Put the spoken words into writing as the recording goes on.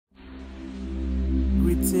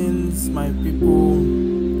Greetings, my people.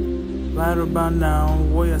 Right about now,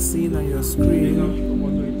 what you're seeing on your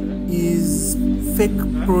screen is fake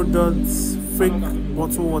products, fake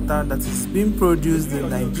bottled water that is being produced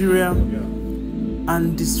in Nigeria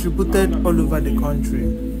and distributed all over the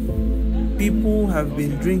country. People have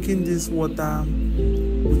been drinking this water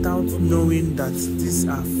without knowing that these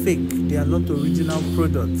are fake. They are not original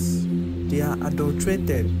products. They are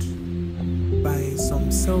adulterated by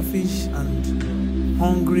some selfish and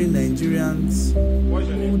hungry Nigerians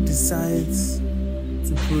who decide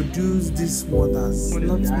to produce these waters,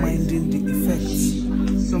 not minding the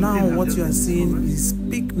effects. Now what you are seeing is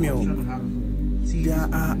pig milk. There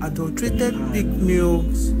are adulterated pig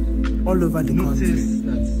milks all over the country,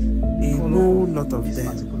 a whole lot of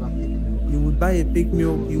them. You would buy a pig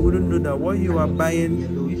milk, you wouldn't know that what you are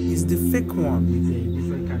buying is the fake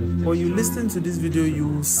one. But you listen to this video, you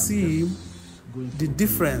will see the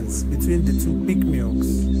difference between the two pig milks.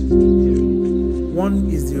 One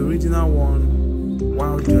is the original one,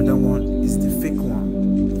 while the other one is the fake one.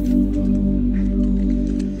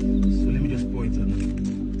 So let me just pour it on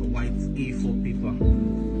the white A4 paper.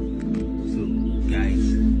 So guys,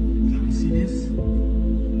 can you see this?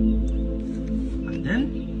 And then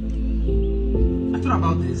I thought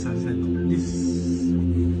about this. I said this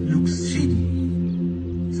looks shady.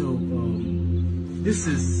 So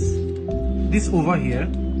this over here,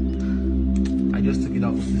 I just took it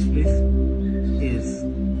out of this place, is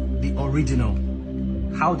the original.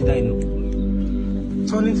 How did I know?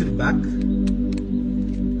 Turning to the back,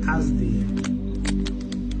 has the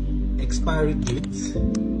expiry date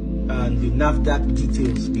and the Nafdac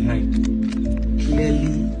details behind,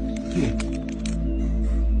 clearly here.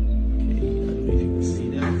 Okay, I don't know if you can see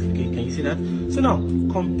that. Okay, can you see that? So now,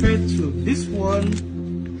 compared to this one,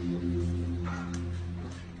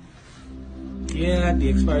 yeah, the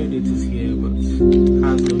expiry date is here, but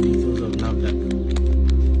has no details of Nafdac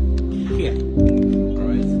here.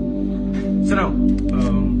 Alright. So now,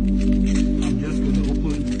 I'm just going to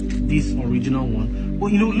open this original one.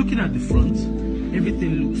 But you know, looking at the front,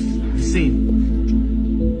 everything looks the same.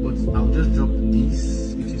 But I'll just drop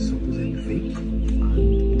this, which is supposedly fake,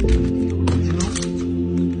 and open the original.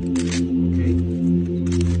 Okay.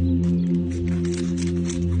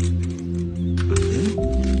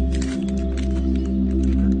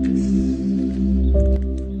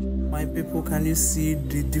 People, can you see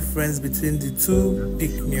the difference between the two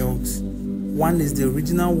pig milks? One is the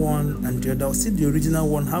original one and the other. See the original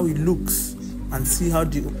one, how it looks, and see how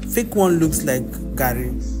the fake one looks like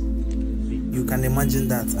Gary. You can imagine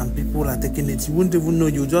that, and people are taking it. You wouldn't even know.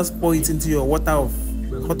 You just pour it into your water of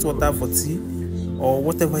hot water for tea or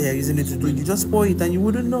whatever you're using it to do. You just pour it and you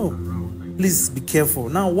wouldn't know. Please be careful.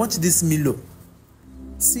 Now watch this Milo.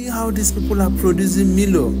 See how these people are producing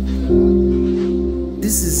Milo.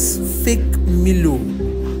 This is fake Milo.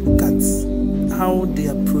 Look at how they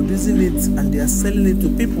are producing it and they are selling it to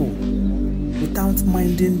people without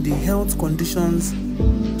minding the health conditions,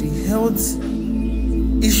 the health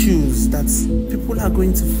issues that people are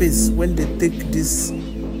going to face when they take these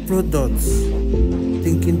products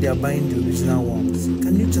thinking they are buying the original ones.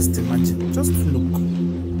 Can you just imagine? Just look.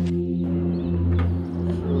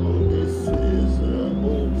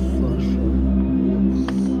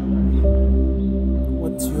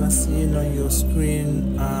 Seeing on your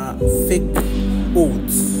screen are fake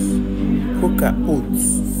oats, coca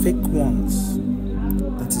oats, fake ones.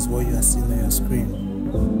 That is what you are seeing on your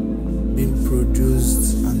screen, being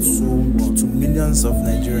produced and sold to millions of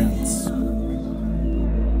Nigerians.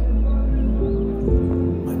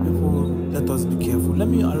 My people, let us be careful. Let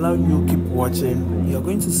me allow you keep watching. You are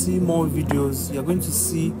going to see more videos. You are going to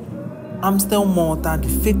see Amstel Malta, the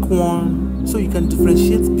fake one, so you can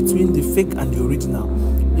differentiate between the fake and the original.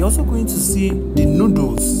 You're also going to see the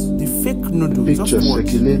noodles, the fake noodles. Picture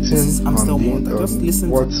circulating on the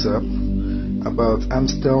WhatsApp about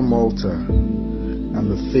Amstel Malta and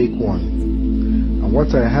the fake one. And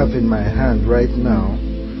what I have in my hand right now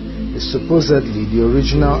is supposedly the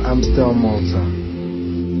original Amstel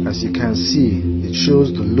Malta. As you can see, it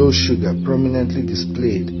shows the low sugar prominently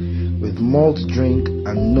displayed with malt drink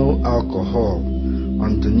and no alcohol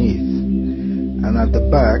underneath. And at the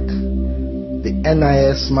back, the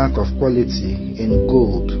NIS mark of quality in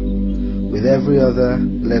gold, with every other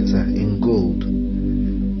letter in gold.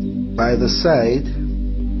 By the side,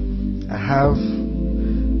 I have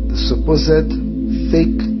the supposed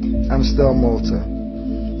fake Amstel Malta,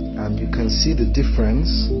 and you can see the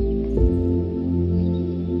difference.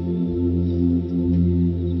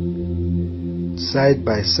 Side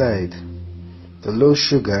by side, the low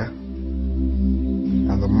sugar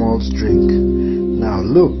and the malt drink. Now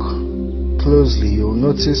look closely, you'll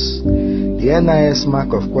notice the NIS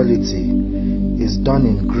mark of quality is done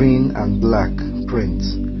in green and black print,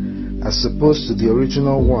 as opposed to the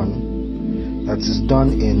original one that is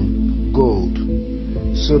done in gold.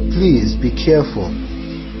 So please be careful.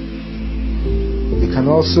 You can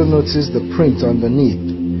also notice the print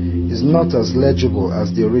underneath is not as legible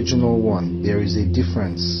as the original one. There is a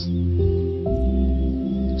difference.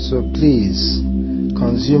 So please,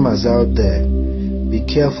 consumers out there, be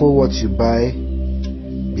careful what you buy,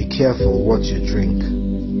 be careful what you drink.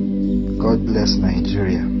 God bless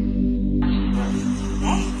Nigeria.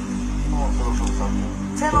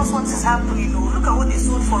 Tell us what is happening. Look at what they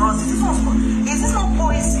sold for us. Is this not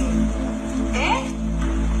poison?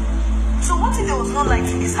 So what if there was no light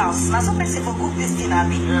in this house? Now some person for cook this thing,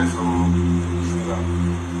 Abby? Yes,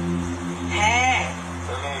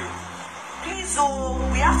 Please,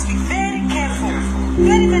 we have to be very careful.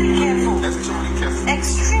 Very, very careful. extremely careful.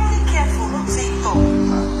 Extremely.